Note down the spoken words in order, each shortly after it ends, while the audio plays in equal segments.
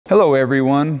Hello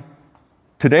everyone.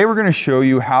 Today we're going to show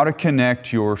you how to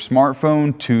connect your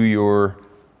smartphone to your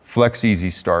Flex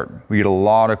EasyStart. We get a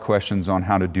lot of questions on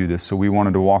how to do this, so we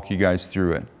wanted to walk you guys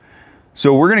through it.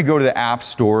 So we're going to go to the App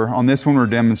Store. On this one we're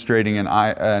demonstrating an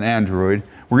Android.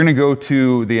 We're going to go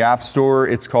to the App Store.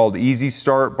 It's called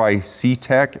EasyStart by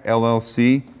CTech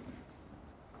LLC.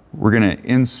 We're going to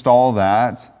install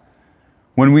that.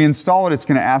 When we install it, it's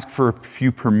going to ask for a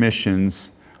few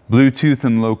permissions. Bluetooth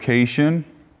and location.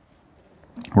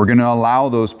 We're going to allow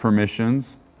those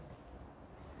permissions.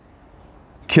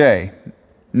 Okay,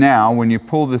 now when you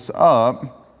pull this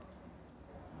up,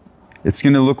 it's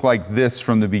going to look like this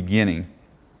from the beginning.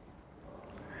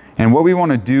 And what we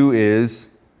want to do is,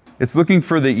 it's looking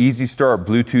for the EasyStart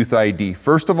Bluetooth ID.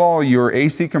 First of all, your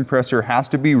AC compressor has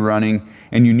to be running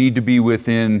and you need to be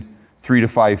within 3 to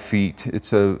 5 feet.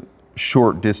 It's a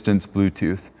short distance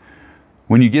Bluetooth.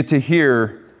 When you get to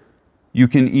here, you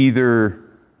can either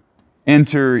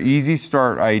enter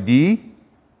EasyStart ID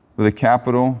with a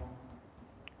capital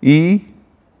E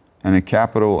and a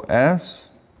capital S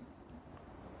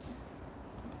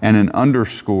and an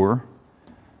underscore.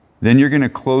 Then you're going to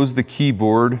close the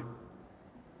keyboard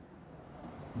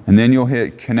and then you'll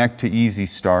hit connect to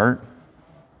EasyStart.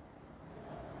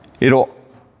 It'll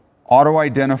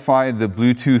auto-identify the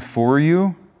Bluetooth for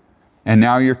you, and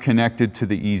now you're connected to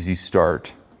the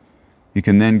EasyStart. You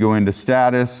can then go into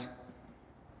status,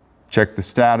 check the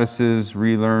statuses,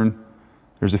 relearn.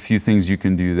 There's a few things you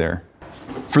can do there.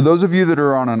 For those of you that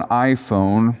are on an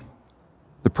iPhone,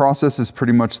 the process is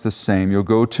pretty much the same. You'll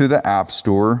go to the App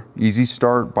Store,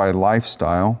 EasyStart by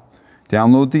Lifestyle,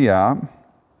 download the app.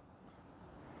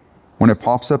 When it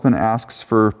pops up and asks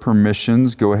for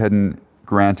permissions, go ahead and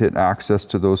grant it access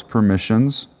to those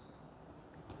permissions.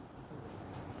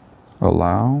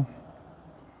 Allow.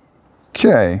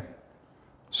 Okay,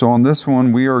 so on this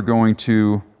one, we are going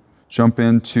to jump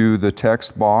into the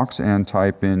text box and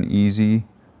type in EasyStart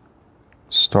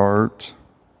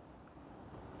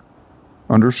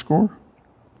underscore.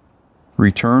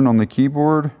 Return on the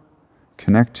keyboard,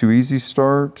 connect to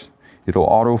EasyStart. It'll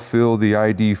autofill the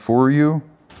ID for you.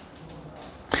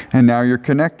 And now you're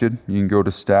connected. You can go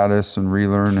to status and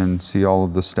relearn and see all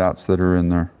of the stats that are in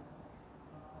there.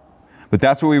 But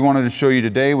that's what we wanted to show you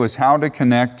today, was how to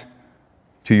connect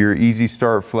to your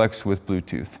EasyStart Flex with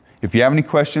Bluetooth. If you have any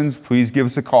questions, please give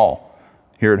us a call.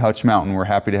 Here at Hutch Mountain, we're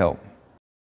happy to help.